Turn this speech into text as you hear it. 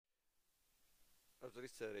Aș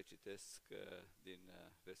dori să recitesc din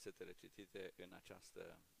versetele citite în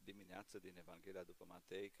această dimineață din Evanghelia după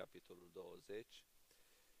Matei, capitolul 20,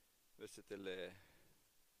 versetele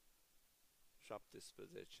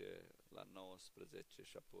 17 la 19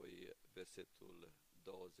 și apoi versetul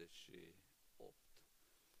 28.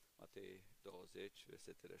 Matei 20,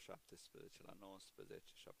 versetele 17 la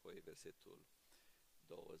 19 și apoi versetul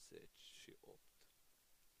 28.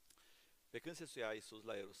 Pe când se suia Iisus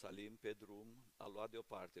la Ierusalim pe drum, a luat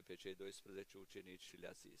deoparte pe cei 12 ucenici și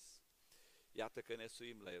le-a zis: Iată că ne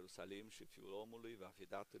suim la Ierusalim și Fiul omului va fi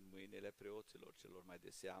dat în mâinile preoților celor mai de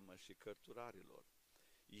seamă și cărturarilor.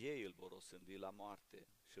 Ei îl vor osândi la moarte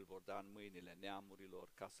și îl vor da în mâinile neamurilor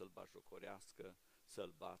ca să-l bajocorească,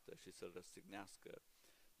 să-l bată și să-l răstignească,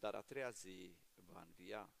 dar a treia zi va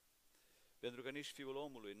învia. Pentru că nici Fiul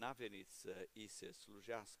omului n-a venit să îi se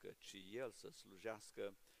slujească, ci El să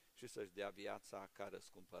slujească și să-și dea viața ca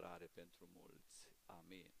răscumpărare pentru mulți.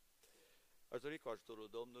 Amin. Aș dori cu ajutorul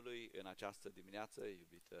Domnului în această dimineață,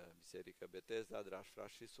 iubită Biserică Bethesda, dragi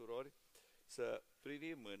frați și surori, să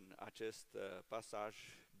privim în acest pasaj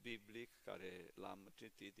biblic care l-am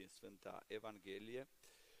citit din Sfânta Evanghelie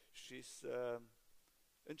și să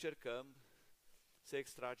încercăm să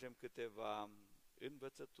extragem câteva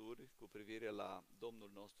învățături cu privire la Domnul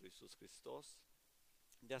nostru Iisus Hristos,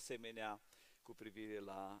 de asemenea cu privire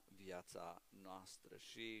la viața noastră.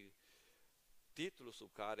 Și titlul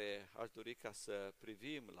sub care aș dori ca să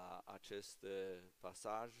privim la acest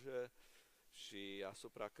pasaj și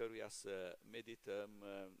asupra căruia să medităm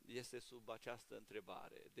este sub această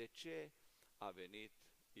întrebare: de ce a venit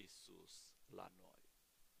Iisus la noi?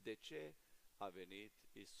 De ce a venit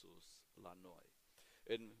Iisus la noi?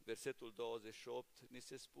 În versetul 28 ni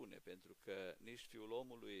se spune: pentru că nici Fiul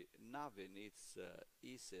omului n-a venit să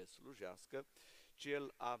îi se slujească, ci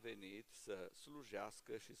El a venit să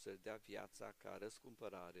slujească și să dea viața ca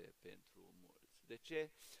răscumpărare pentru mulți. De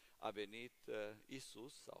ce a venit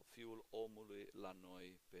Iisus sau Fiul omului la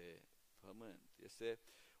noi pe pământ? Este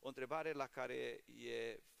o întrebare la care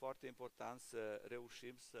e foarte important să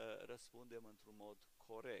reușim să răspundem într-un mod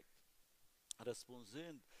corect.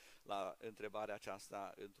 Răspunzând la întrebarea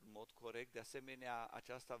aceasta într-un mod corect, de asemenea,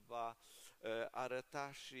 aceasta va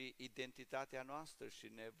arăta și identitatea noastră și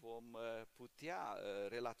ne vom putea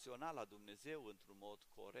relaționa la Dumnezeu într-un mod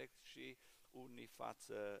corect și unii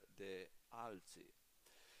față de alții.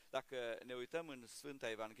 Dacă ne uităm în Sfânta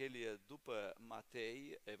Evanghelie după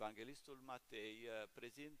Matei, evanghelistul Matei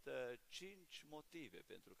prezintă 5 motive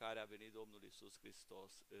pentru care a venit Domnul Iisus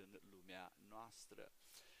Hristos în lumea noastră.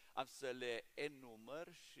 Am să le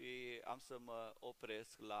enumăr și am să mă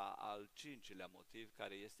opresc la al 5-lea motiv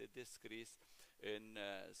care este descris în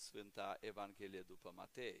Sfânta Evanghelie după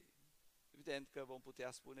Matei. Evident că vom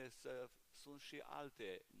putea spune că sunt și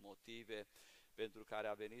alte motive pentru care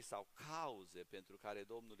a venit sau cauze pentru care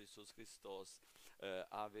Domnul Iisus Hristos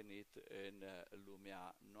a venit în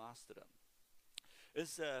lumea noastră.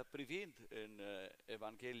 Însă, privind în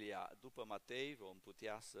Evanghelia după Matei, vom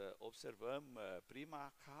putea să observăm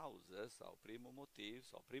prima cauză sau primul motiv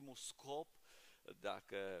sau primul scop,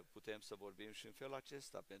 dacă putem să vorbim și în felul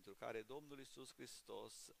acesta, pentru care Domnul Iisus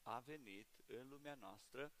Hristos a venit în lumea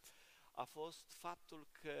noastră, a fost faptul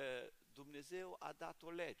că Dumnezeu a dat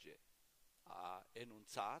o lege, a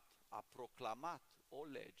enunțat, a proclamat o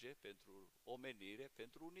lege pentru omenire,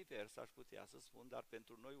 pentru univers, aș putea să spun, dar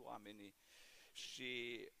pentru noi oamenii.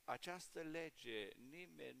 Și această lege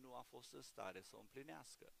nimeni nu a fost în stare să o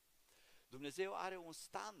împlinească. Dumnezeu are un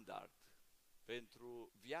standard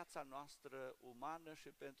pentru viața noastră umană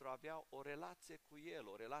și pentru a avea o relație cu El,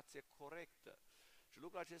 o relație corectă. Și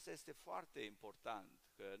lucrul acesta este foarte important,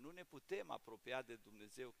 că nu ne putem apropia de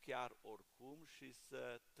Dumnezeu chiar oricum și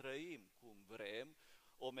să trăim cum vrem,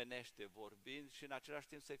 omenește vorbind, și în același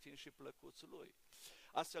timp să fim și plăcuți Lui.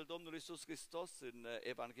 Astfel, Domnul Iisus Hristos în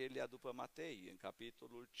Evanghelia după Matei, în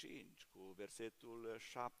capitolul 5, cu versetul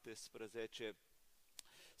 17,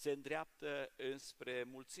 se îndreaptă înspre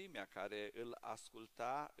mulțimea care îl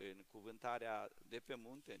asculta în cuvântarea de pe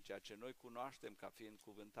munte, în ceea ce noi cunoaștem ca fiind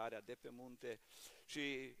cuvântarea de pe munte,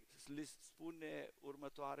 și le spune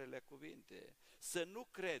următoarele cuvinte: să nu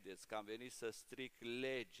credeți că am venit să stric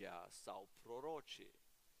legea sau prorocii.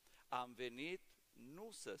 Am venit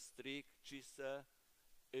nu să stric, ci să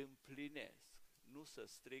împlinesc. Nu să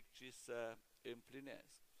stric, ci să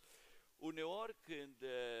împlinesc. Uneori când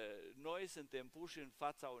noi suntem puși în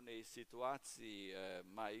fața unei situații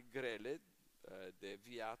mai grele de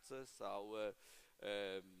viață sau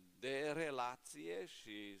de relație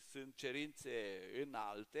și sunt cerințe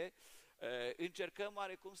înalte, Încercăm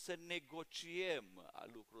oarecum să negociem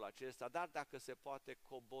lucrul acesta, dar dacă se poate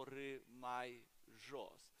coborî mai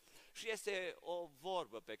jos. Și este o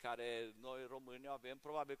vorbă pe care noi românii o avem,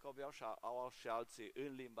 probabil că au și alții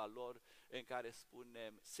în limba lor, în care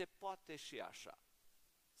spunem, se poate și așa.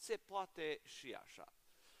 Se poate și așa.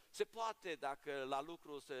 Se poate, dacă la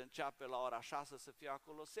lucru se începe la ora 6 să fiu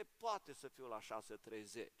acolo, se poate să fiu la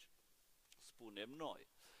 6:30, spunem noi.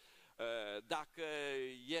 Dacă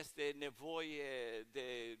este nevoie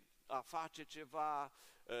de a face ceva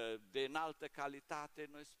de înaltă calitate,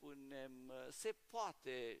 noi spunem, se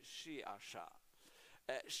poate și așa.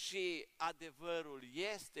 Și adevărul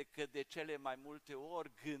este că de cele mai multe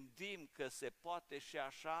ori gândim că se poate și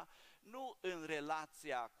așa, nu în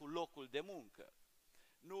relația cu locul de muncă,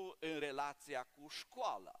 nu în relația cu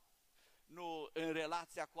școala, nu în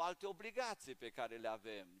relația cu alte obligații pe care le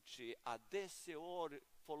avem, ci adeseori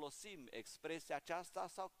folosim expresia aceasta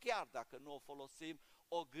sau chiar dacă nu o folosim,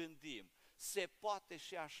 o gândim. Se poate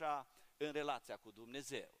și așa în relația cu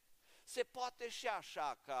Dumnezeu. Se poate și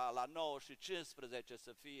așa ca la 9:15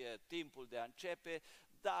 să fie timpul de a începe,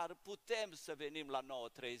 dar putem să venim la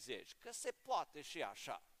 9:30, că se poate și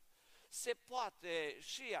așa. Se poate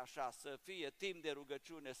și așa să fie timp de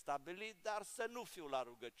rugăciune stabilit, dar să nu fiu la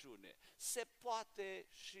rugăciune. Se poate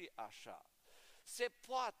și așa. Se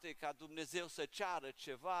poate ca Dumnezeu să ceară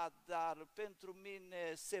ceva, dar pentru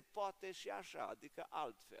mine se poate și așa, adică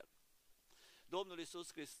altfel. Domnul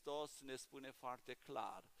Iisus Hristos ne spune foarte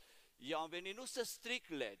clar, eu am venit nu să stric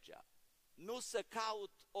legea, nu să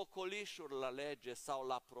caut ocolișuri la lege sau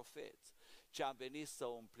la profeți, ci am venit să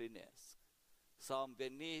o împlinesc. Sau am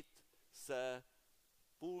venit să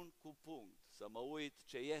pun cu punct, să mă uit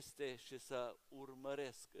ce este și să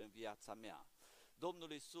urmăresc în viața mea.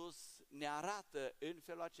 Domnul Iisus ne arată în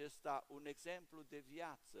felul acesta un exemplu de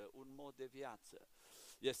viață, un mod de viață.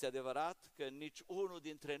 Este adevărat că nici unul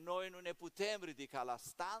dintre noi nu ne putem ridica la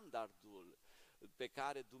standardul pe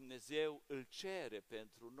care Dumnezeu îl cere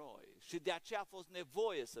pentru noi și de aceea a fost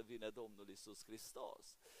nevoie să vină Domnul Iisus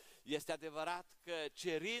Hristos. Este adevărat că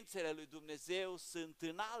cerințele lui Dumnezeu sunt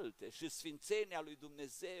înalte și sfințenia lui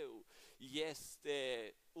Dumnezeu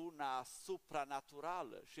este una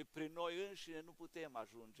supranaturală și prin noi înșine nu putem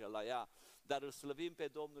ajunge la ea, dar îl slăvim pe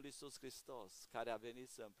Domnul Iisus Hristos, care a venit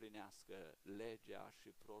să împlinească legea și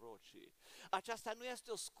prorocii. Aceasta nu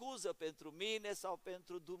este o scuză pentru mine sau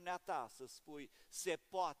pentru dumneata să spui se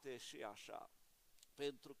poate și așa.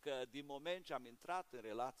 Pentru că din moment ce am intrat în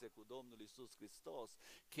relație cu Domnul Iisus Hristos,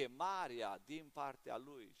 chemarea din partea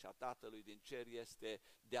Lui și a Tatălui din cer este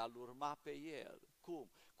de a-L urma pe El.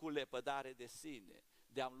 Cum? Cu lepădare de sine,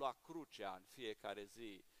 de a-mi lua crucea în fiecare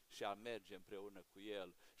zi și a merge împreună cu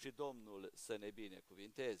El și Domnul să ne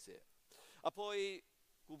binecuvinteze. Apoi,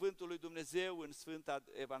 cuvântul lui Dumnezeu în Sfânta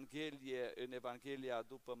Evanghelie, în Evanghelia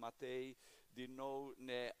după Matei, din nou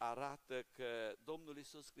ne arată că Domnul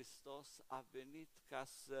Iisus Hristos a venit ca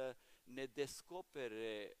să ne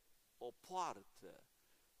descopere o poartă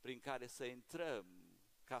prin care să intrăm,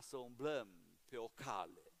 ca să umblăm pe o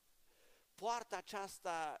cale. Poarta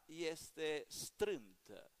aceasta este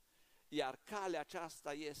strântă, iar calea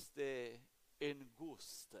aceasta este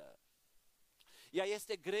îngustă. Ea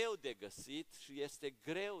este greu de găsit și este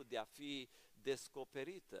greu de a fi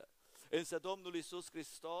descoperită. Însă Domnul Iisus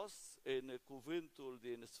Hristos, în cuvântul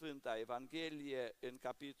din Sfânta Evanghelie, în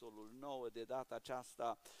capitolul 9, de data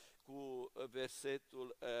aceasta, cu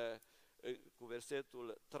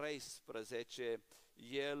versetul 13,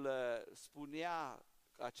 El spunea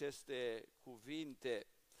aceste cuvinte,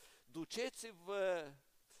 duceți-vă,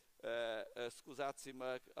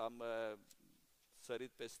 scuzați-mă, am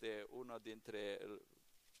sărit peste una dintre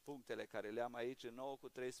punctele care le am aici, în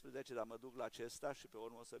 9:13, dar mă duc la acesta și pe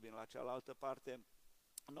urmă o să vin la cealaltă parte.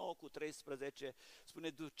 9:13 spune,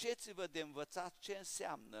 duceți-vă de învățat ce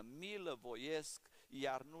înseamnă milă voiesc,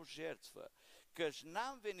 iar nu jertfă, căci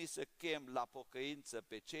n-am venit să chem la pocăință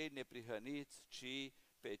pe cei neprihăniți, ci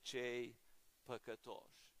pe cei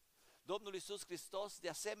păcătoși. Domnul Iisus Hristos de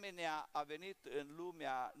asemenea a venit în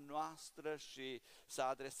lumea noastră și s-a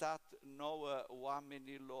adresat nouă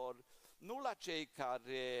oamenilor, nu la cei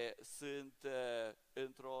care sunt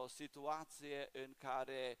într-o situație în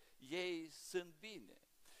care ei sunt bine,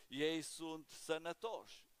 ei sunt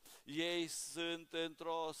sănătoși, ei sunt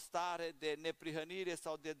într-o stare de neprihănire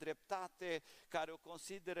sau de dreptate care o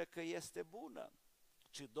consideră că este bună,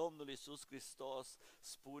 ci Domnul Iisus Hristos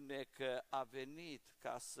spune că a venit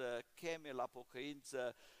ca să cheme la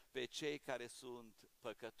pocăință pe cei care sunt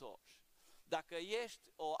păcătoși. Dacă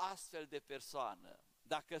ești o astfel de persoană,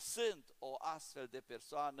 dacă sunt o astfel de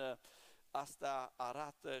persoană, asta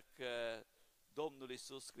arată că Domnul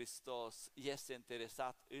Iisus Hristos este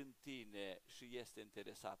interesat în tine și este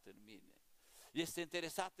interesat în mine. Este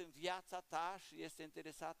interesat în viața ta și este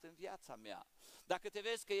interesat în viața mea. Dacă te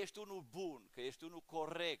vezi că ești unul bun, că ești unul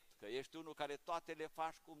corect, că ești unul care toate le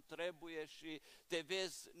faci cum trebuie și te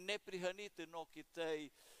vezi neprihănit în ochii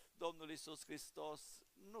tăi, Domnul Iisus Hristos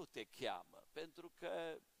nu te cheamă, pentru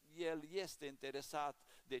că El este interesat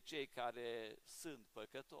de cei care sunt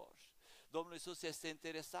păcătoși. Domnul Iisus este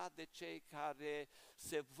interesat de cei care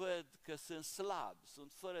se văd că sunt slabi,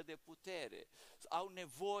 sunt fără de putere, au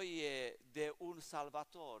nevoie de un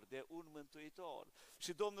salvator, de un mântuitor.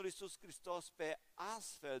 Și Domnul Iisus Hristos pe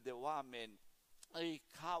astfel de oameni îi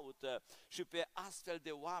caută și pe astfel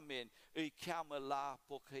de oameni îi cheamă la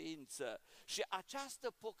pocăință. Și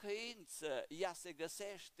această pocăință, ea se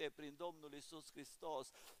găsește prin Domnul Iisus Hristos,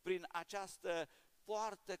 prin această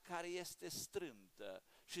poartă care este strâmtă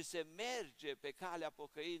și se merge pe calea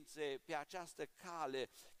pocăinței, pe această cale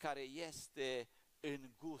care este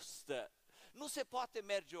îngustă. Nu se poate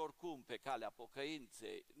merge oricum pe calea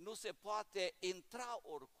pocăinței, nu se poate intra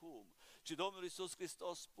oricum, ci Domnul Iisus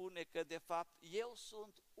Hristos spune că de fapt eu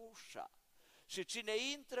sunt ușa și cine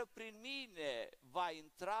intră prin mine va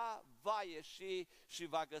intra, va ieși și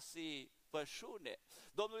va găsi pășune.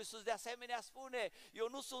 Domnul Iisus de asemenea spune, eu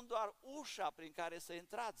nu sunt doar ușa prin care să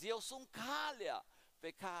intrați, eu sunt calea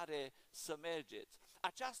pe care să mergeți.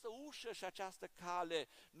 Această ușă și această cale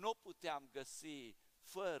nu o puteam găsi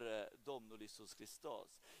fără Domnul Iisus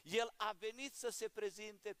Hristos. El a venit să se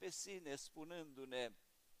prezinte pe sine spunându-ne,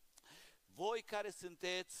 voi care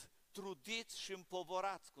sunteți trudiți și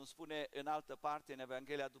împovorați, cum spune în altă parte în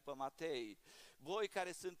Evanghelia după Matei, voi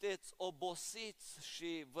care sunteți obosiți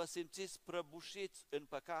și vă simțiți prăbușiți în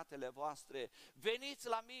păcatele voastre, veniți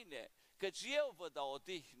la mine, căci eu vă dau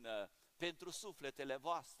odihnă pentru sufletele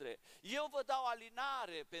voastre, eu vă dau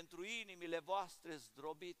alinare pentru inimile voastre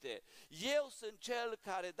zdrobite. Eu sunt cel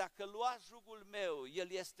care, dacă luați jugul meu,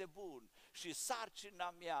 el este bun și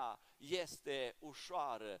sarcina mea este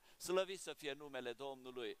ușoară. Slăvit să fie numele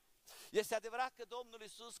Domnului! Este adevărat că Domnul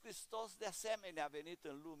Iisus Hristos de asemenea a venit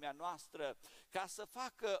în lumea noastră ca să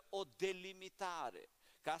facă o delimitare,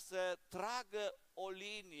 ca să tragă o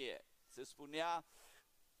linie. Se spunea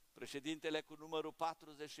președintele cu numărul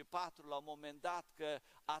 44 la un moment dat că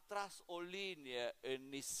a tras o linie în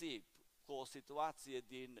nisip cu o situație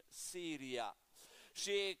din Siria.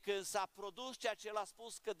 Și când s-a produs ceea ce el a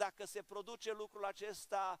spus că dacă se produce lucrul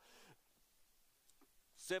acesta,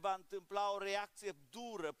 se va întâmpla o reacție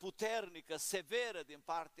dură, puternică, severă din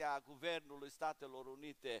partea Guvernului Statelor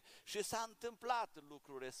Unite și s-a întâmplat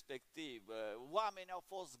lucrul respectiv. Oamenii au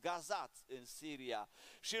fost gazați în Siria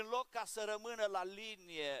și în loc ca să rămână la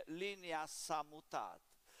linie, linia s-a mutat.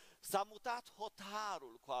 S-a mutat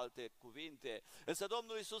hotarul, cu alte cuvinte, însă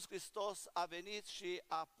Domnul Iisus Hristos a venit și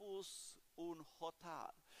a pus un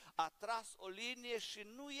hotar. A tras o linie și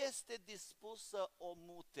nu este dispus să o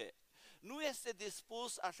mute. Nu este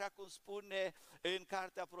dispus, așa cum spune în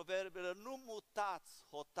Cartea Proverbelor, nu mutați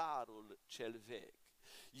hotarul cel vechi.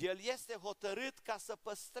 El este hotărât ca să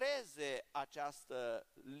păstreze această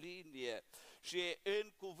linie și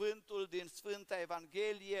în cuvântul din Sfânta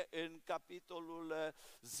Evanghelie, în capitolul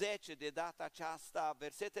 10 de data aceasta,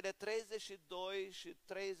 versetele 32 și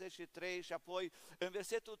 33 și apoi în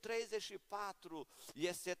versetul 34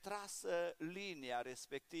 este trasă linia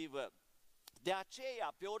respectivă. De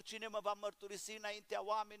aceea, pe oricine mă va mărturisi înaintea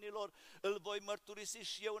oamenilor, îl voi mărturisi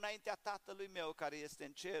și eu înaintea Tatălui meu care este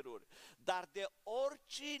în ceruri. Dar de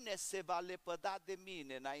oricine se va lepăda de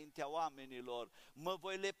mine înaintea oamenilor, mă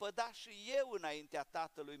voi lepăda și eu înaintea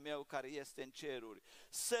Tatălui meu care este în ceruri.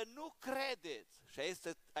 Să nu credeți, și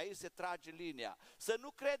aici se trage linia, să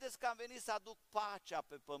nu credeți că am venit să aduc pacea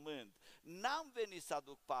pe pământ. N-am venit să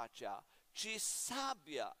aduc pacea, ci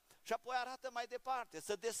sabia. Și apoi arată mai departe,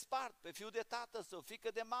 să despart pe fiul de tată său,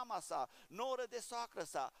 fiică de mama sa, noră de soacră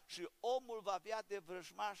sa și omul va avea de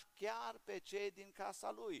vrăjmaș chiar pe cei din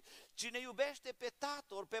casa lui. Cine iubește pe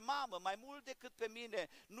tată ori pe mamă mai mult decât pe mine,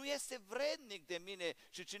 nu este vrednic de mine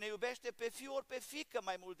și cine iubește pe fiu ori pe fiică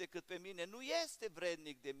mai mult decât pe mine, nu este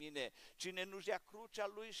vrednic de mine. Cine nu-și ia crucea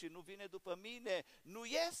lui și nu vine după mine, nu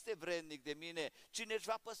este vrednic de mine. Cine își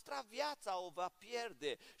va păstra viața o va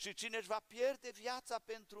pierde și cine își va pierde viața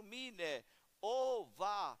pentru mine, o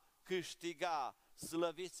va câștiga.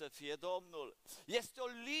 Slăvit să fie Domnul! Este o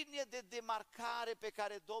linie de demarcare pe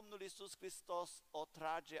care Domnul Iisus Hristos o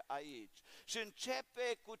trage aici și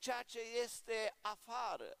începe cu ceea ce este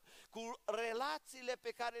afară, cu relațiile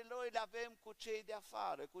pe care noi le avem cu cei de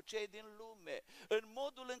afară, cu cei din lume, în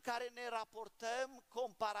modul în care ne raportăm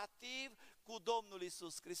comparativ cu Domnul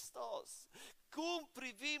Iisus Hristos. Cum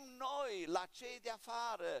privim noi la cei de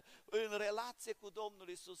afară în relație cu Domnul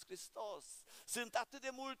Iisus Hristos? Sunt atât de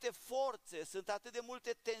multe forțe, sunt atât de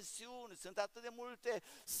multe tensiuni, sunt atât de multe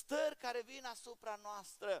stări care vin asupra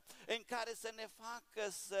noastră, în care să ne facă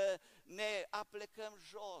să ne aplecăm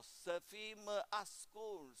jos, să fim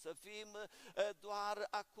ascunși, să fim doar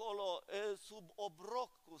acolo sub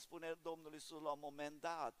obroc, cum spune Domnul Iisus la un moment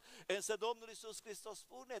dat. Însă Domnul Iisus Hristos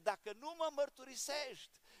spune, dacă nu mă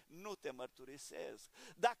mărturisești, nu te mărturisesc.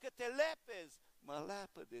 Dacă te lepezi, mă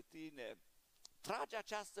lepă de tine. Trage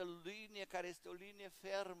această linie care este o linie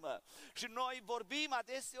fermă și noi vorbim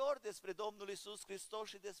adeseori despre Domnul Iisus Hristos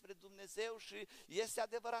și despre Dumnezeu și este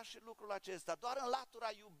adevărat și lucrul acesta. Doar în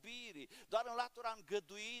latura iubirii, doar în latura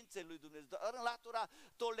îngăduinței lui Dumnezeu, doar în latura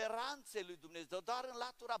toleranței lui Dumnezeu, doar în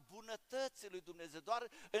latura bunătății lui Dumnezeu, doar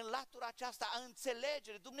în latura aceasta a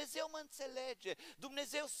înțelegerii. Dumnezeu mă înțelege,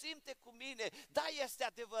 Dumnezeu simte cu mine, da, este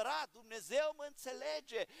adevărat, Dumnezeu mă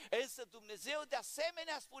înțelege, însă Dumnezeu de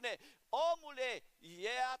asemenea spune, omule,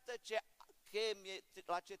 iată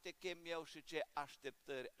la ce te chem eu și ce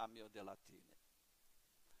așteptări am eu de la tine.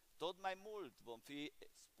 Tot mai mult vom fi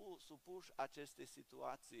supuși acestei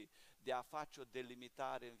situații de a face o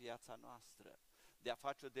delimitare în viața noastră, de a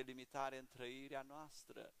face o delimitare în trăirea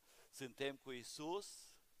noastră. Suntem cu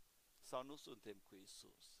Iisus sau nu suntem cu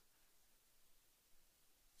Iisus?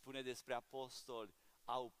 Spune despre apostoli,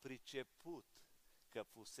 au priceput că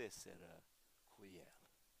fuseseră cu El.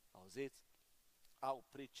 Auziți? Au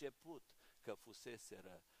priceput că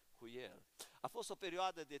fuseseră cu El. A fost o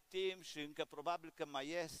perioadă de timp și încă probabil că mai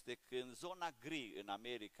este, când zona gri în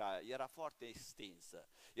America era foarte extinsă.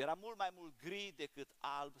 Era mult mai mult gri decât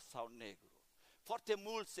alb sau negru. Foarte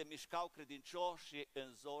mulți se mișcau credincioși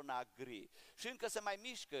în zona gri și încă se mai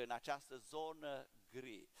mișcă în această zonă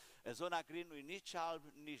gri. În zona gri nu-i nici alb,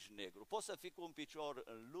 nici negru. Poți să fii cu un picior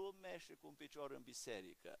în lume și cu un picior în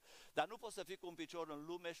biserică, dar nu poți să fii cu un picior în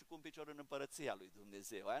lume și cu un picior în împărăția lui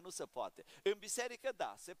Dumnezeu. Aia nu se poate. În biserică,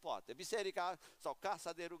 da, se poate. Biserica sau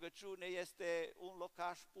casa de rugăciune este un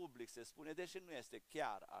locaș public, se spune, deși nu este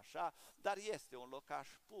chiar așa, dar este un locaș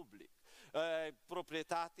public.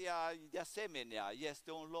 Proprietatea, de asemenea,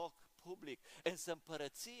 este un loc public, însă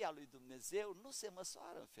împărăția lui Dumnezeu nu se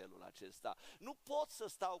măsoară în felul acesta. Nu pot să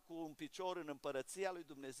stau cu un picior în împărăția lui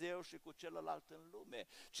Dumnezeu și cu celălalt în lume,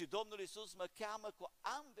 ci Domnul Iisus mă cheamă cu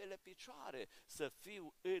ambele picioare să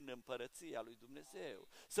fiu în împărăția lui Dumnezeu,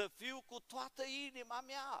 să fiu cu toată inima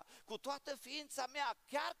mea, cu toată ființa mea,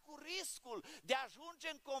 chiar cu riscul de a ajunge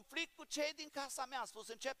în conflict cu cei din casa mea. Am spus,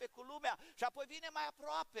 începe cu lumea și apoi vine mai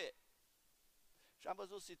aproape. Și am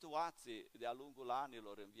văzut situații de-a lungul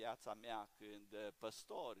anilor în viața mea când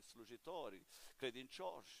păstori, slujitori,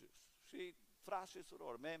 credincioși și frați și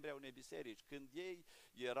surori, membri ai unei biserici, când ei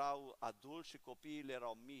erau adulți și copiii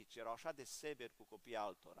erau mici, erau așa de severi cu copiii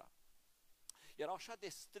altora, erau așa de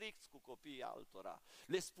stricți cu copiii altora,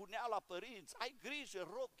 le spunea la părinți, ai grijă,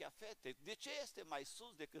 rochea, fete, de ce este mai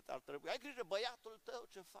sus decât ar trebui? Ai grijă, băiatul tău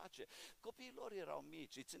ce face? Copiii lor erau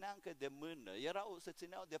mici, îi țineau încă de mână, se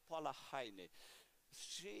țineau de poala hainei.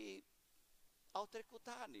 Și au trecut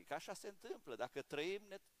ani, că așa se întâmplă, dacă trăim,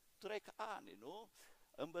 ne trec ani, nu?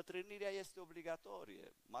 Îmbătrânirea este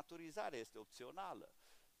obligatorie, maturizarea este opțională.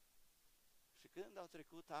 Și când au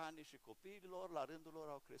trecut ani și copiii lor, la rândul lor,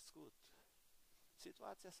 au crescut,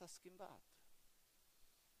 situația s-a schimbat.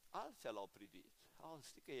 Altfel au privit,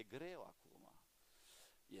 știi că e greu acum,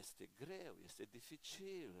 este greu, este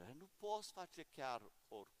dificil, nu poți face chiar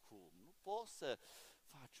oricum, nu poți să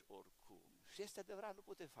faci oricum. Și este adevărat, nu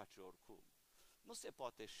putem face oricum. Nu se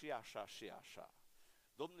poate și așa și așa.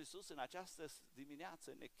 Domnul Iisus în această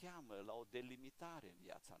dimineață ne cheamă la o delimitare în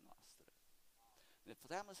viața noastră. Ne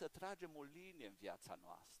cheamă să tragem o linie în viața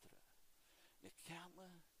noastră. Ne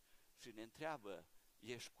cheamă și ne întreabă,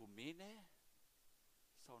 ești cu mine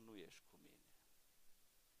sau nu ești cu mine?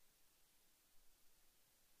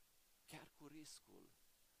 Chiar cu riscul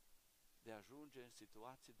de a ajunge în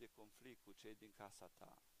situații de conflict cu cei din casa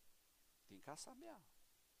ta. Din casa mea.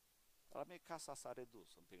 La mine casa s-a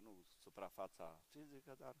redus un pic, nu suprafața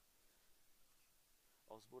fizică, dar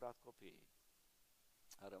au zburat copiii.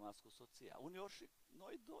 A rămas cu soția. Uneori și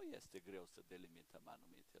noi doi este greu să delimităm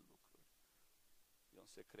anumite lucruri. E un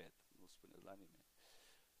secret, nu spuneți la nimeni.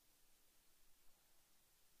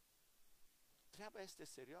 Treaba este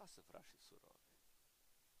serioasă, frați și surori.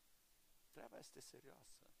 Treaba este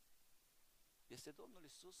serioasă. Este Domnul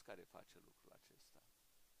Iisus care face lucrul acesta.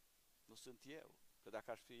 Nu sunt eu, că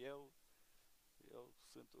dacă aș fi eu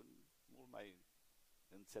sunt un mult mai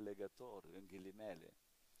înțelegător, în ghilimele,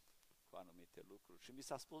 cu anumite lucruri. Și mi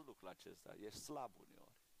s-a spus lucrul acesta, ești slab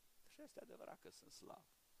uneori. Și este adevărat că sunt slab.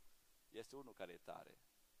 Este unul care e tare,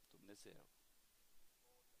 Dumnezeu.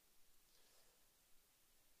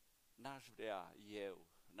 N-aș vrea eu,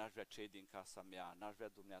 n-aș vrea cei din casa mea, n-aș vrea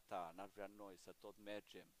dumneata, n-aș vrea noi să tot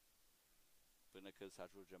mergem până când să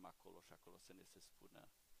ajungem acolo și acolo să ne se spună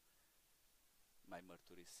mai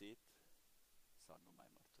mărturisit sau nu mai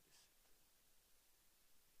mărturisit.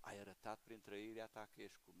 Ai arătat prin trăirea ta că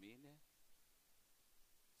ești cu mine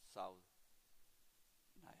sau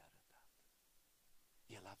n-ai arătat?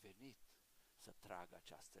 El a venit să tragă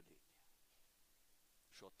această linie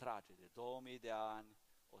și o trage de 2000 de ani,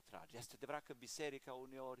 o trage. Este adevărat că biserica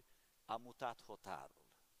uneori a mutat hotarul.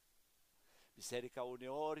 Biserica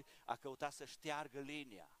uneori a căutat să șteargă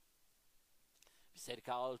linia.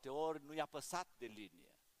 Biserica alteori nu i-a păsat de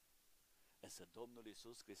linie. Însă Domnul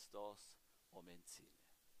Iisus Hristos o menține.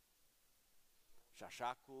 Și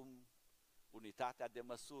așa cum unitatea de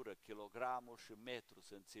măsură, kilogramul și metru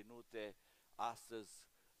sunt ținute astăzi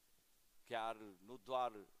chiar nu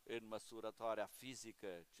doar în măsurătoarea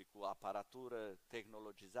fizică, ci cu aparatură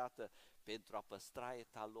tehnologizată pentru a păstra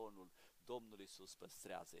etalonul, Domnul Iisus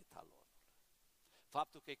păstrează etalonul.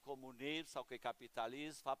 Faptul că e comunism sau că e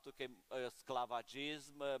capitalism, faptul că e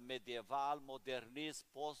sclavagism, medieval, modernism,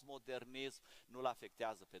 postmodernism, nu-L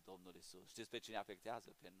afectează pe Domnul Iisus. Știți pe cine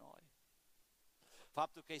afectează? Pe noi.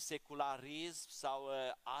 Faptul că e secularism sau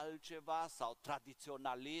altceva, sau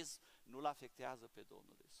tradiționalism, nu-L afectează pe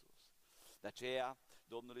Domnul Iisus. De aceea,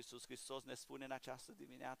 Domnul Iisus Hristos ne spune în această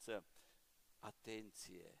dimineață,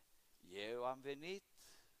 atenție, eu am venit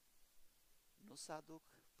nu să aduc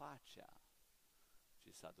pacea,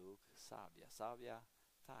 ci să aduc sabia. Sabia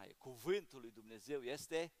taie. Cuvântul lui Dumnezeu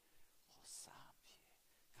este o sabie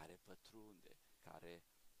care pătrunde, care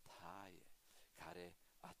taie, care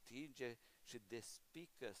atinge și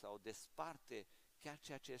despică sau desparte chiar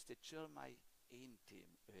ceea ce este cel mai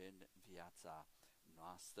intim în viața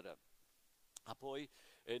noastră. Apoi,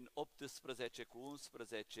 în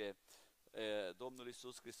 18:11, Domnul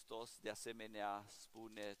Iisus Hristos de asemenea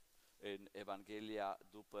spune în Evanghelia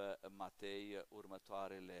după Matei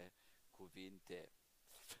următoarele cuvinte.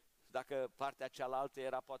 Dacă partea cealaltă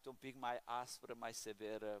era poate un pic mai aspră, mai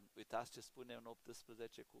severă, uitați ce spune în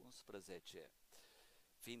 18:11.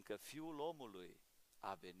 Fiindcă Fiul omului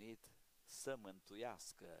a venit să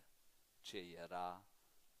mântuiască ce era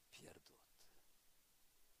pierdut.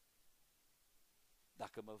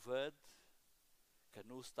 Dacă mă văd că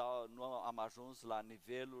nu am ajuns la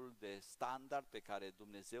nivelul de standard pe care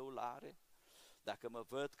Dumnezeu îl are, dacă mă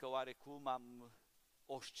văd că oarecum am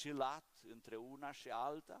oscilat între una și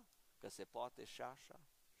alta, că se poate și așa,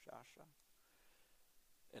 și așa,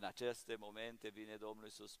 în aceste momente vine Domnul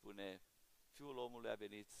Iisus spune, Fiul omului a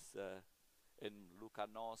venit în Luca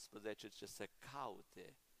 19, să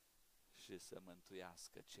caute și să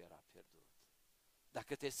mântuiască ce era pierdut.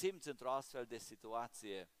 Dacă te simți într-o astfel de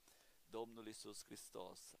situație, Domnul Iisus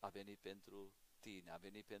Hristos a venit pentru tine, a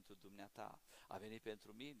venit pentru dumneata, a venit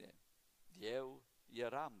pentru mine. Eu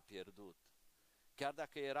eram pierdut. Chiar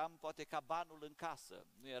dacă eram poate ca banul în casă,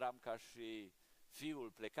 nu eram ca și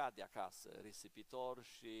fiul plecat de acasă, risipitor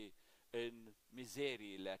și în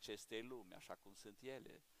mizeriile acestei lumi, așa cum sunt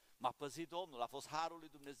ele. M-a păzit Domnul, a fost harul lui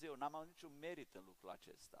Dumnezeu, n-am avut niciun merit în lucrul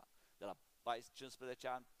acesta. De la 15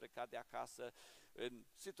 ani plecat de acasă, în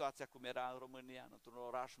situația cum era în România, într-un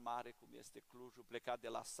oraș mare cum este Clujul, plecat de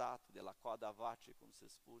la sat, de la coada vace, cum se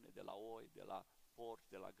spune, de la oi, de la porci,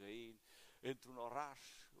 de la găini, într-un oraș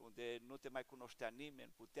unde nu te mai cunoștea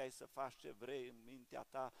nimeni, puteai să faci ce vrei în mintea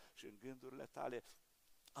ta și în gândurile tale.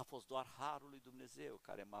 A fost doar harul lui Dumnezeu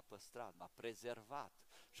care m-a păstrat, m-a prezervat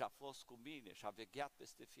și a fost cu mine și a vegheat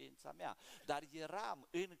peste ființa mea. Dar eram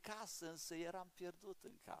în casă, însă eram pierdut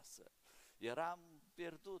în casă. Eram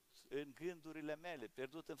pierdut în gândurile mele,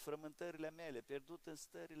 pierdut în frământările mele, pierdut în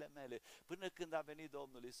stările mele, până când a venit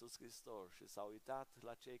Domnul Iisus Hristos și s-a uitat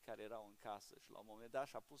la cei care erau în casă și la un moment dat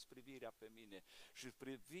și-a pus privirea pe mine și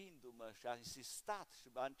privindu-mă și a insistat și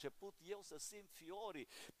a început eu să simt fiorii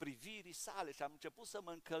privirii sale și am început să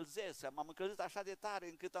mă încălzesc, m-am încălzit așa de tare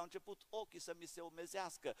încât au început ochii să mi se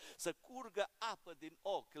umezească, să curgă apă din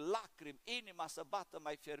ochi, lacrimi, inima să bată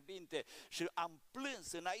mai fierbinte și am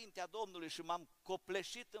plâns înaintea Domnului și m-am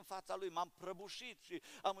copleșit în fața Lui, m-am prăbușit și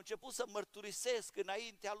am început să mărturisesc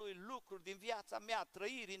înaintea Lui lucruri din viața mea,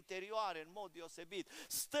 trăiri interioare în mod deosebit,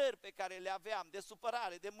 stări pe care le aveam, de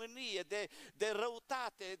supărare, de mânie, de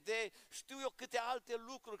răutate, de știu eu câte alte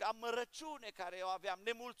lucruri, amărăciune care eu aveam,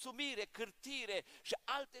 nemulțumire, cârtire și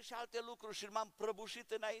alte lucruri și m-am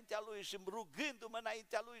prăbușit înaintea Lui și rugându-mă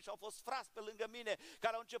înaintea Lui și au fost frați pe lângă mine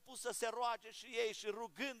care au început să se roage și ei și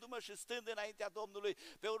rugându-mă și stând înaintea Domnului,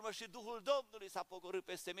 pe urmă și Duhul Duhul Domnului s-a pogorât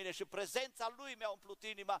peste mine și prezența Lui mi-a umplut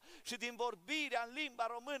inima și din vorbirea în limba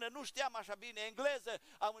română, nu știam așa bine engleză,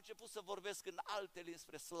 am început să vorbesc în alte limbi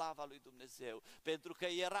spre slava lui Dumnezeu, pentru că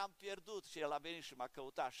eram pierdut și El a venit și m-a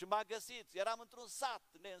căutat și m-a găsit. Eram într-un sat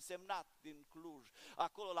neînsemnat din Cluj,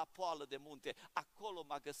 acolo la poală de munte, acolo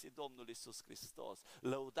m-a găsit Domnul Iisus Hristos,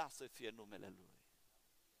 lăudat să fie numele Lui.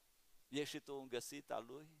 Ești și tu un găsit al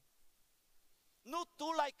Lui? Nu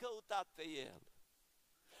tu L-ai căutat pe El,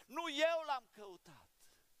 nu eu L-am căutat,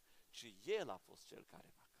 ci El a fost Cel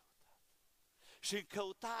care m-a căutat. Și în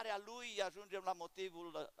căutarea Lui ajungem la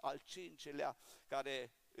motivul al cincelea,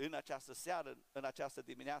 care în această seară, în această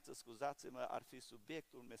dimineață, scuzați-mă, ar fi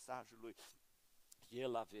subiectul mesajului.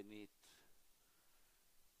 El a venit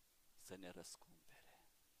să ne răscumpere.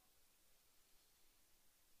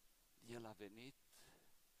 El a venit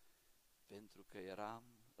pentru că eram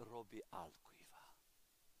robii altcuiva.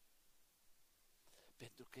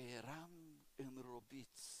 Pentru că eram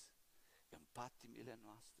înrobiți în patimile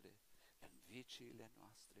noastre, în viciile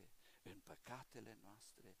noastre, în păcatele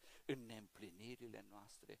noastre, în neîmplinirile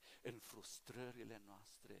noastre, în frustrările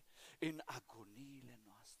noastre, în agoniile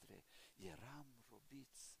noastre. Eram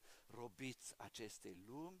robiți acestei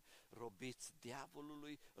lumi, robiți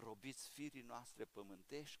diavolului, robiți firii noastre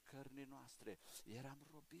pământești, cărnii noastre. Eram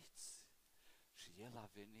robiți și El a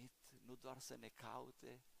venit nu doar să ne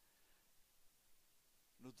caute,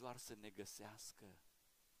 nu doar să ne găsească,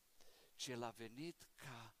 ci El a venit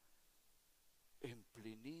ca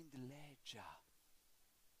împlinind legea,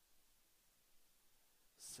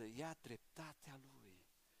 să ia dreptatea Lui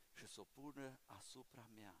și să o pună asupra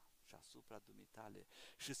mea și asupra dumitale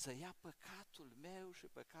și să ia păcatul meu și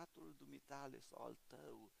păcatul dumitale sau al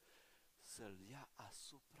tău, să-l ia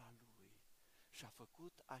asupra Lui. Și a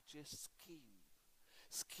făcut acest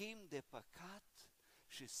schimb de păcat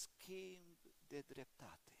și schimb de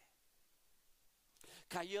dreptate.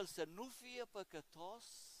 Ca El să nu fie păcătos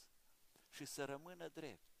și să rămână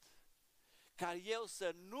drept. Ca eu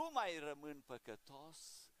să nu mai rămân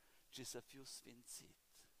păcătos, ci să fiu sfințit.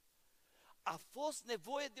 A fost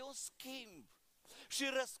nevoie de un schimb. Și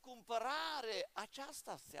răscumpărare,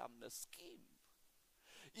 aceasta înseamnă schimb.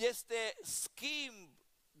 Este schimb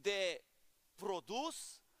de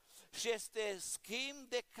produs și este schimb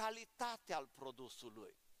de calitate al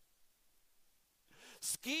produsului.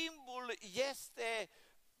 Schimbul este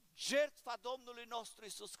jertfa Domnului nostru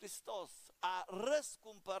Iisus Hristos. A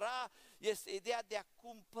răscumpăra este ideea de a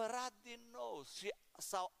cumpăra din nou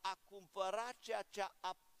sau a cumpăra ceea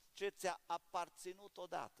ce ți-a aparținut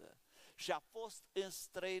odată și a fost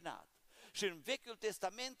înstrăinat. Și în Vechiul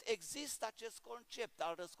Testament există acest concept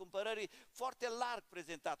al răscumpărării foarte larg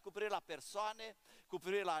prezentat, cu privire la persoane, cu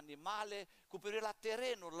privire la animale, cu privire la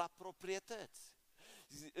terenuri, la proprietăți.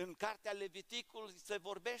 În cartea Leviticul se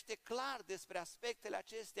vorbește clar despre aspectele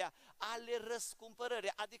acestea ale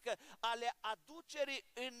răscumpărării, adică ale aducerii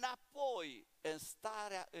înapoi în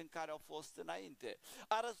starea în care au fost înainte,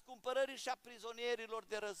 a răscumpărării și a prizonierilor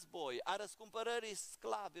de război, a răscumpărării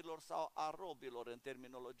sclavilor sau a robilor în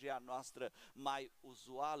terminologia noastră mai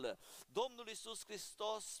uzuală. Domnul Iisus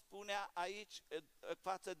Hristos spunea aici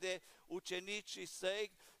față de ucenicii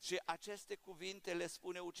săi și aceste cuvinte le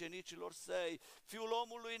spune ucenicilor săi: Fiul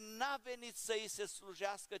omului n-a venit să îi se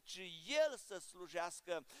slujească, ci El să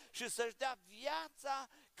slujească și să-și dea viața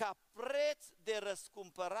ca preț de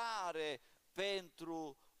răscumpărare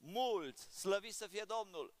pentru mulți. Slăvit să fie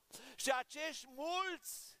Domnul! Și acești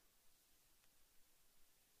mulți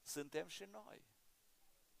suntem și noi.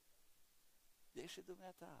 Ești și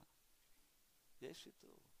dumneata, ești și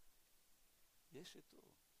tu, ești și tu.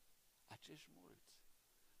 Acești mulți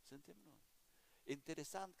suntem noi.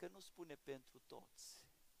 Interesant că nu spune pentru toți.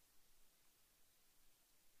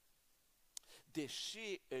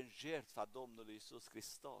 Deși în jertfa Domnului Iisus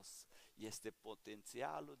Hristos este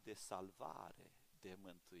potențialul de salvare, de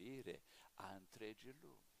mântuire a întregii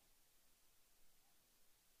lumi.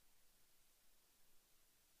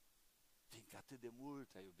 Fiindcă atât de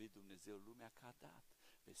mult a iubit Dumnezeu lumea că a dat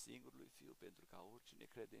pe singurul lui Fiu, pentru ca oricine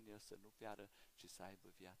crede în El să nu piară, ci să aibă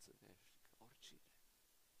viață veșnică. Oricine.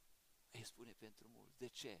 Îi spune pentru mulți. De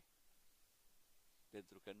ce?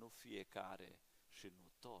 Pentru că nu fiecare și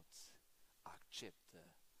nu toți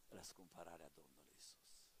acceptă răscumpărarea Domnului Iisus.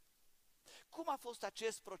 Cum a fost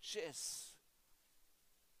acest proces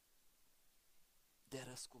de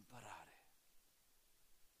răscumpărare?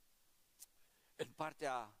 În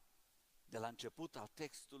partea de la început al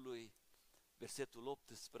textului, versetul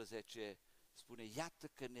 18 spune: Iată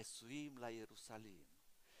că ne suim la Ierusalim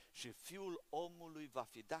și Fiul omului va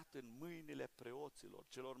fi dat în mâinile preoților,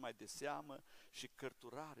 celor mai de seamă și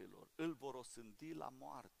cărturarilor. Îl vor osândi la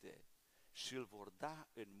moarte și îl vor da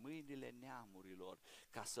în mâinile neamurilor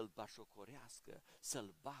ca să-l bașocorească,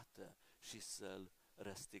 să-l bată și să-l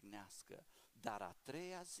răstignească. Dar a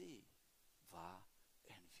treia zi va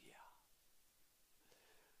învia.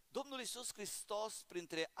 Domnul Iisus Hristos,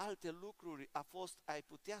 printre alte lucruri, a fost, ai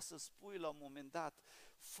putea să spui la un moment dat,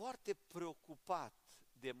 foarte preocupat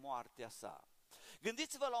de moartea sa.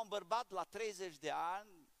 Gândiți-vă la un bărbat la 30 de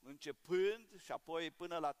ani, începând și apoi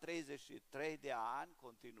până la 33 de ani,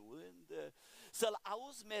 continuând, să-l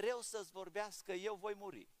auzi mereu să-ți vorbească, eu voi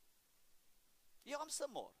muri. Eu am să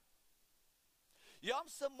mor. Eu am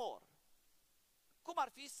să mor. Cum ar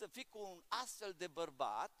fi să fii cu un astfel de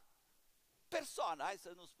bărbat, persoană, hai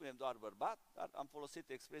să nu spunem doar bărbat, dar am folosit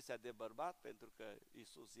expresia de bărbat pentru că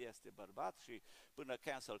Iisus este bărbat și până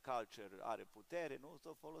cancel culture are putere, nu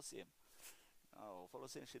o folosim. O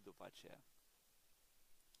folosim și după aceea.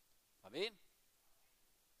 Amin?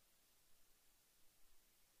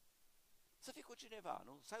 Să fii cu cineva,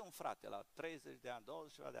 nu? Să ai un frate la 30 de ani,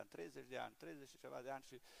 20 ceva de ani, 30 de ani, 30 și ceva de ani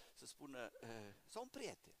și să spună, sau un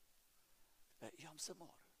prieten, eu am să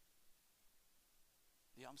mor.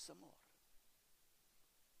 Eu am să mor.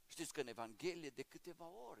 Știți că în Evanghelie de câteva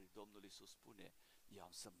ori Domnul Iisus spune, eu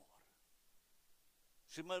am să mor.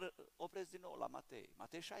 Și mă opresc din nou la Matei,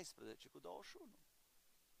 Matei 16 cu 21.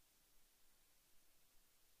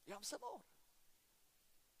 Eu am să mor.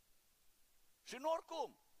 Și nu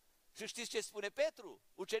oricum. Și știți ce spune Petru?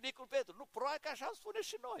 Ucenicul Petru. Nu, probabil că așa spune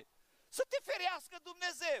și noi. Să te ferească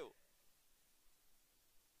Dumnezeu.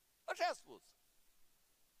 Așa a spus.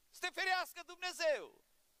 Să te ferească Dumnezeu.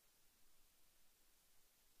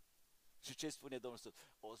 Și ce spune Domnul Iisus?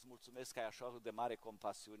 O, îți mulțumesc că ai așa de mare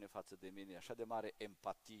compasiune față de mine, așa de mare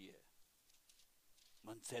empatie.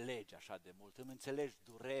 Mă înțelegi așa de mult, îmi înțelegi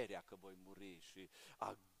durerea că voi muri și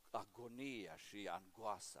agonia și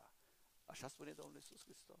angoasa. Așa spune Domnul Iisus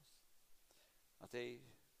Hristos.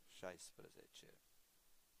 Matei 16.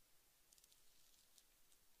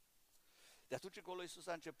 De atunci încolo Iisus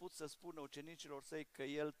a început să spună ucenicilor săi că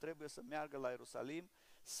El trebuie să meargă la Ierusalim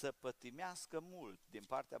să pătimească mult din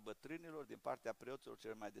partea bătrânilor, din partea preoților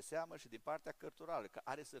cel mai de seamă și din partea cărturarilor, că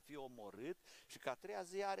are să fie omorât și că a treia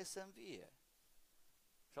zi are să învie.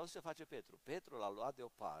 Și auzi ce face Petru? Petru l-a luat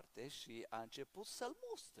deoparte și a început să-l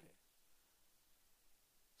mustre.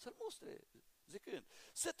 Să-l mustre, zicând,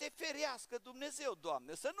 să te ferească Dumnezeu,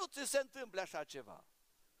 Doamne, să nu ți se întâmple așa ceva.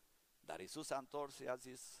 Dar Iisus a întors și a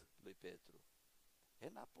zis lui Petru,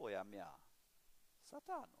 înapoi a mea,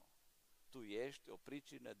 Satanul, tu ești o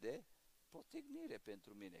pricină de potignire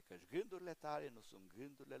pentru mine, căci gândurile tale nu sunt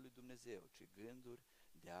gândurile lui Dumnezeu, ci gânduri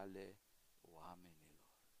de ale oamenilor.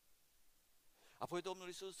 Apoi Domnul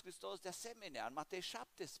Iisus Hristos, de asemenea, în Matei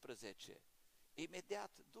 17,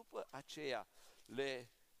 imediat după aceea,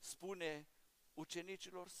 le spune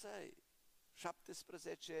ucenicilor săi,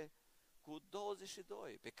 17 cu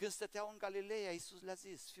 22, pe când stăteau în Galileea, Iisus le-a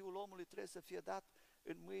zis, Fiul omului trebuie să fie dat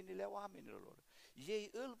în mâinile oamenilor. Ei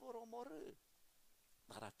îl vor omorî,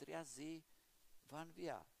 dar a treia zi va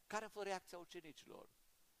învia. Care a fost reacția ucenicilor?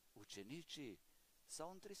 Ucenicii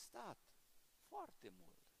s-au întristat foarte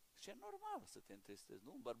mult. Și e normal să te întristezi,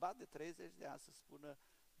 nu? Un bărbat de 30 de ani să spună,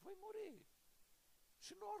 voi muri.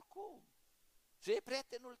 Și nu oricum. Și e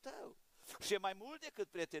prietenul tău. Și e mai mult decât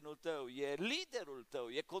prietenul tău, e liderul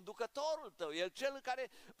tău, e conducătorul tău, e cel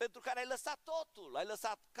pentru care ai lăsat totul, ai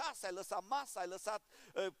lăsat casa, ai lăsat masa, ai lăsat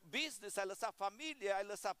business, ai lăsat familie, ai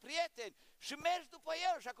lăsat prieteni și mergi după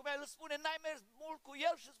el. Și acum el îți spune, n-ai mers mult cu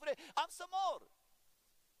el și spune, am să mor.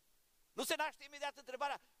 Nu se naște imediat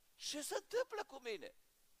întrebarea, ce se întâmplă cu mine?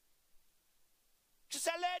 Ce se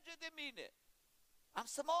alege de mine? Am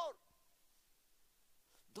să mor.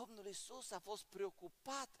 Domnul Iisus a fost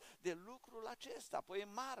preocupat de lucrul acesta. Apoi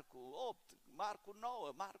în Marcu 8, Marcu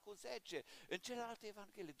 9, Marcu 10, în celelalte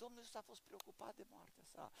evanghelii, Domnul Iisus a fost preocupat de moartea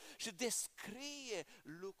sa și descrie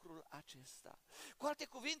lucrul acesta. Cu alte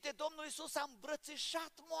cuvinte, Domnul Iisus a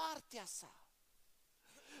îmbrățișat moartea sa.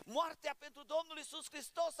 Moartea pentru Domnul Iisus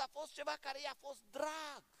Hristos a fost ceva care i-a fost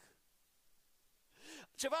drag.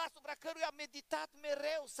 Ceva asupra căruia a meditat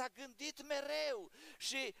mereu, s-a gândit mereu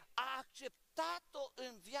și a acceptat-o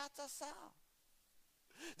în viața sa.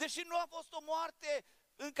 Deși nu a fost o moarte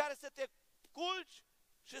în care să te culci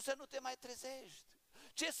și să nu te mai trezești.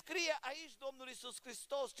 Ce scrie aici Domnul Iisus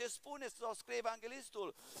Hristos, ce spune sau scrie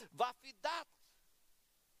evanghelistul, va fi dat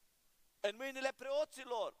în mâinile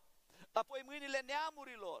preoților, apoi în mâinile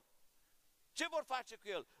neamurilor. Ce vor face cu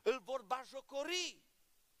el? Îl vor batjocori.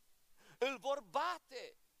 Îl vor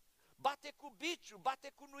bate, bate cu biciu, bate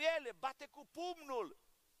cu nuiele, bate cu pumnul.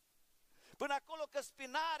 Până acolo că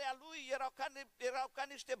spinarea lui erau ca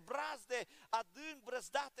niște brazde adânc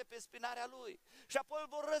brăzdate pe spinarea lui. Și apoi îl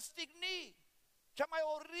vor răstigni. Cea mai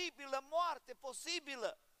oribilă moarte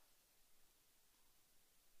posibilă.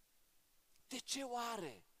 De ce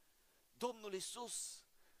oare Domnul Iisus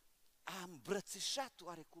a îmbrățișat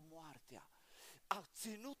oarecum moartea? A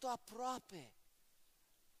ținut-o aproape.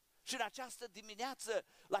 Și în această dimineață,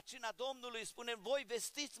 la cina Domnului, spunem, voi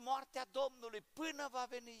vestiți moartea Domnului până va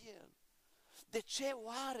veni El. De ce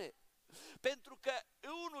oare? Pentru că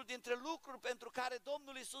unul dintre lucruri pentru care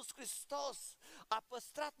Domnul Iisus Hristos a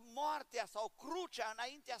păstrat moartea sau crucea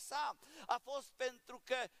înaintea sa, a fost pentru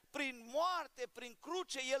că prin moarte, prin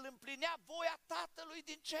cruce, El împlinea voia Tatălui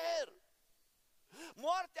din cer.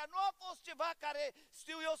 Moartea nu a fost ceva care,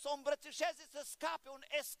 știu eu, să o îmbrățișeze, să scape, un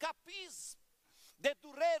escapism de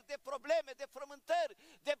dureri, de probleme, de frământări,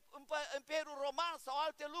 de Imperiul Roman sau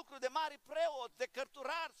alte lucruri, de mari preoți, de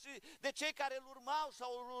cărturari și de cei care îl urmau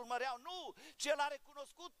sau îl urmăreau. Nu, ci El a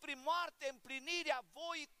recunoscut prin moarte împlinirea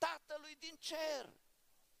voii Tatălui din cer.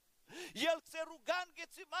 El se ruga în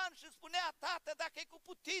Ghețiman și spunea, Tată, dacă e cu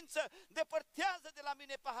putință, depărtează de la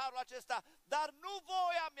mine paharul acesta, dar nu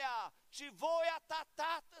voia mea, ci voia ta,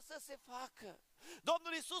 Tată, să se facă.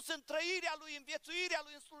 Domnul Iisus, în trăirea Lui, în viețuirea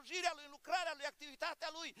Lui, în slujirea Lui, în lucrarea Lui, activitatea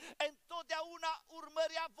Lui, întotdeauna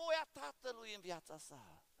urmărea voia Tatălui în viața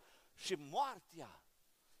sa. Și moartea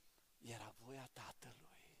era voia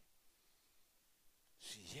Tatălui.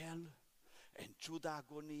 Și El, în ciuda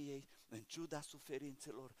agoniei, în ciuda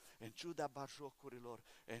suferințelor, în ciuda batjocurilor,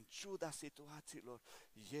 în ciuda situațiilor,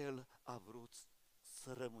 El a vrut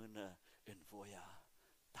să rămână în voia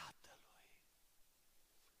Tatălui.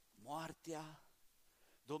 Moartea,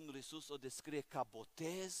 Domnul Iisus o descrie ca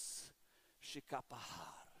botez și ca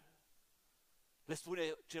pahar. Le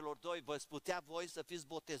spune celor doi, veți putea voi să fiți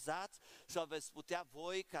botezați sau veți putea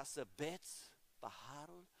voi ca să beți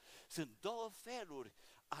paharul? Sunt două feluri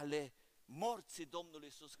ale morții Domnului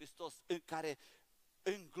Iisus Hristos în care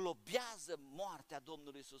înglobează moartea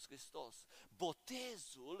Domnului Iisus Hristos.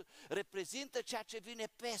 Botezul reprezintă ceea ce vine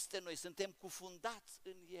peste noi, suntem cufundați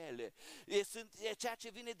în ele, e ceea ce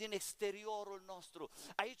vine din exteriorul nostru.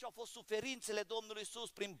 Aici au fost suferințele Domnului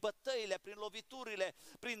Iisus prin bătăile, prin loviturile,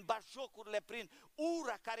 prin batjocurile, prin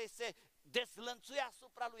ura care se dezlănțuia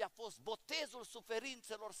asupra lui, a fost botezul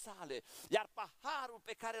suferințelor sale, iar paharul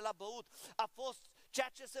pe care l-a băut a fost ceea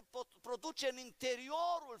ce se produce în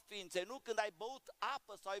interiorul ființei, nu când ai băut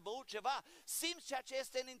apă sau ai băut ceva, simți ceea ce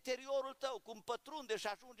este în interiorul tău, cum pătrunde și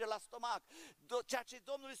ajunge la stomac. Ceea ce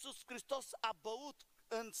Domnul Iisus Hristos a băut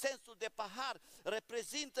în sensul de pahar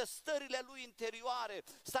reprezintă stările lui interioare,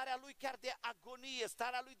 starea lui chiar de agonie,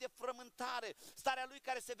 starea lui de frământare, starea lui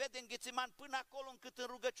care se vede în Ghețiman până acolo încât în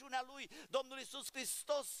rugăciunea lui, Domnul Iisus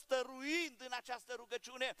Hristos stăruind în această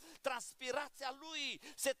rugăciune, transpirația lui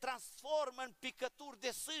se transformă în picături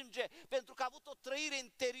de sânge, pentru că a avut o trăire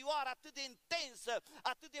interioară atât de intensă,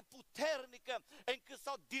 atât de puternică, încât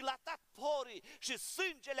s-au dilatat porii și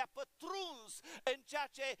sângele a pătruns în ceea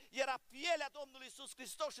ce era pielea Domnului Iisus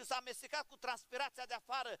Hristos și s-a amestecat cu transpirația de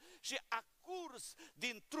afară și a curs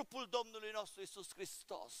din trupul Domnului nostru Iisus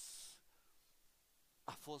Hristos.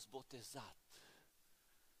 A fost botezat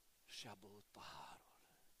și a băut paharul.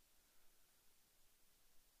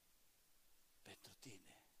 Pentru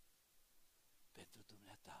tine, pentru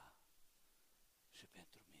dumneata și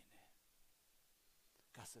pentru mine.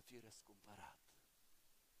 Ca să fii răscumpărat,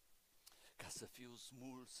 ca să fiu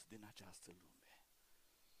smuls din această lume.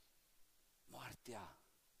 Moartea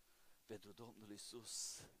pentru Domnul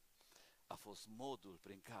Iisus a fost modul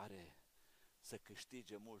prin care să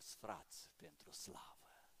câștige mulți frați pentru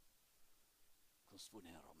slavă, cum spune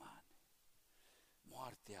în Romani.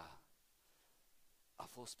 Moartea a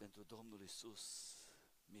fost pentru Domnul Iisus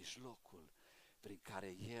mijlocul prin care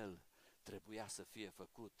El trebuia să fie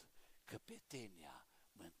făcut căpetenia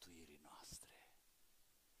mântuirii noastre.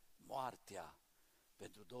 Moartea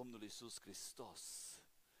pentru Domnul Iisus Hristos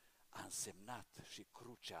a însemnat și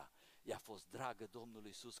crucea i-a fost dragă Domnului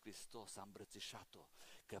Iisus Hristos, a îmbrățișat-o,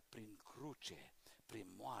 că prin cruce,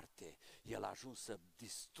 prin moarte, El a ajuns să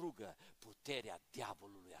distrugă puterea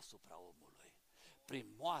diavolului asupra omului.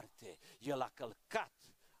 Prin moarte, El a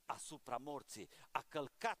călcat asupra morții, a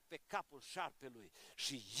călcat pe capul șarpelui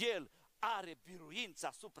și El are biruința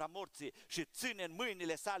asupra morții și ține în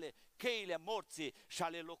mâinile sale cheile morții și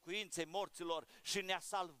ale locuinței morților și ne-a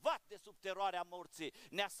salvat de sub teroarea morții,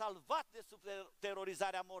 ne-a salvat de sub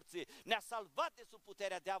terorizarea morții, ne-a salvat de sub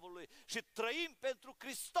puterea diavolului și trăim pentru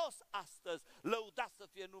Hristos astăzi, lăudat să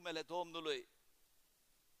fie numele Domnului.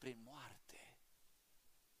 Prin moarte,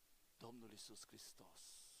 Domnul Iisus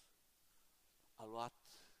Hristos a luat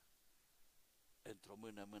într-o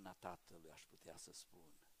mână mâna Tatălui, aș putea să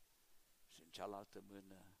spun, și în cealaltă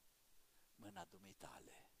mână mâna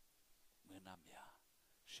dumitale, mâna mea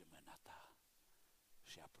și mâna ta,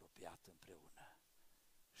 și apropiat împreună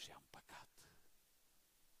și am păcat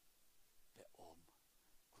pe om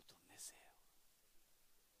cu Dumnezeu.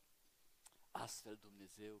 Astfel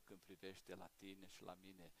Dumnezeu, când privește la tine și la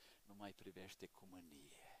mine, nu mai privește cu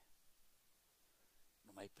mânie,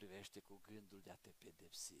 nu mai privește cu gândul de a te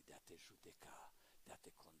pedepsi, de a te judeca, de a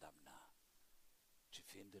te condamna, ci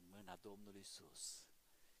fiind în mâna Domnului Iisus,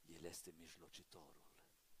 El este mijlocitorul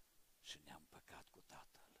și ne-a împăcat cu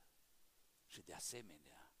Tatăl. Și de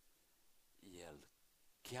asemenea, El,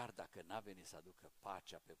 chiar dacă n-a venit să aducă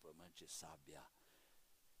pacea pe pământ, ci sabia,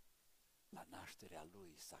 la nașterea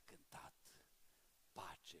Lui s-a cântat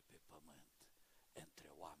pace pe pământ între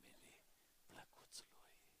oamenii plăcuți Lui.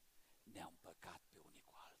 Ne-a împăcat pe unii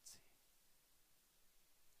cu alții,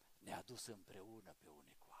 ne-a dus împreună pe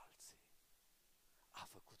unii cu alții, a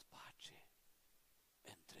făcut pace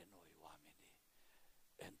între noi oamenii,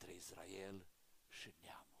 între Israel și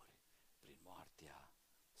neamuri, prin moartea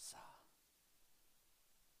sa.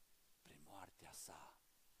 Prin moartea sa,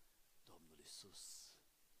 Domnul Iisus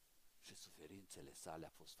și suferințele sale a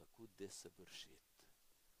fost făcut desăvârșit.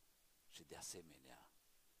 Și de asemenea,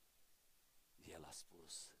 El a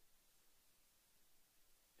spus,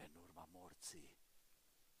 în urma morții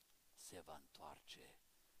se va întoarce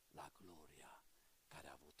la gloria care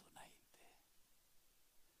a avut-o înainte.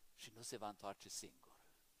 Și nu se va întoarce singur,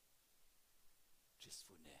 ci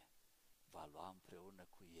spune, va lua împreună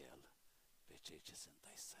cu El pe cei ce sunt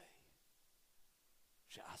ai Săi.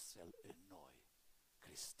 Și astfel în noi,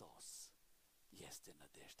 Hristos este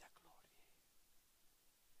nădejdea gloriei.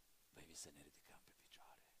 Vă invit să ne ridicăm pe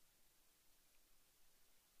picioare.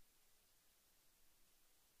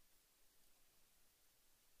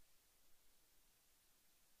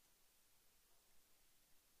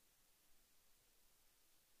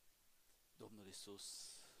 Domnul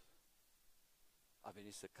Iisus a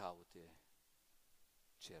venit să caute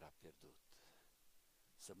ce era pierdut,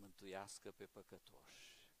 să mântuiască pe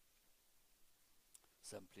păcătoși,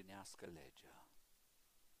 să împlinească legea,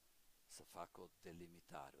 să facă o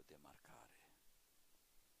delimitare, o demarcare,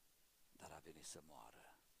 dar a venit să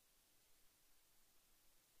moară.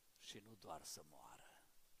 Și nu doar să moară,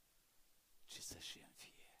 ci să și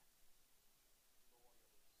înfie.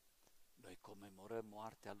 Noi comemorăm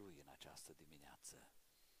moartea Lui în această dimineață,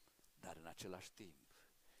 dar în același timp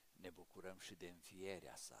ne bucurăm și de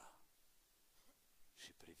înfierea sa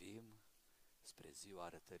și privim spre ziua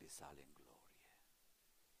arătării sale în glorie.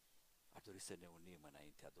 Aș dori să ne unim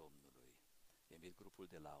înaintea Domnului. Invit grupul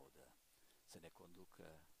de laudă să ne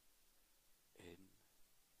conducă în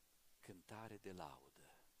cântare de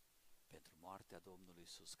laudă pentru moartea Domnului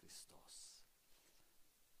Iisus Hristos.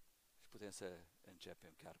 Și putem să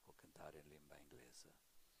începem chiar cu o cântare în limba engleză.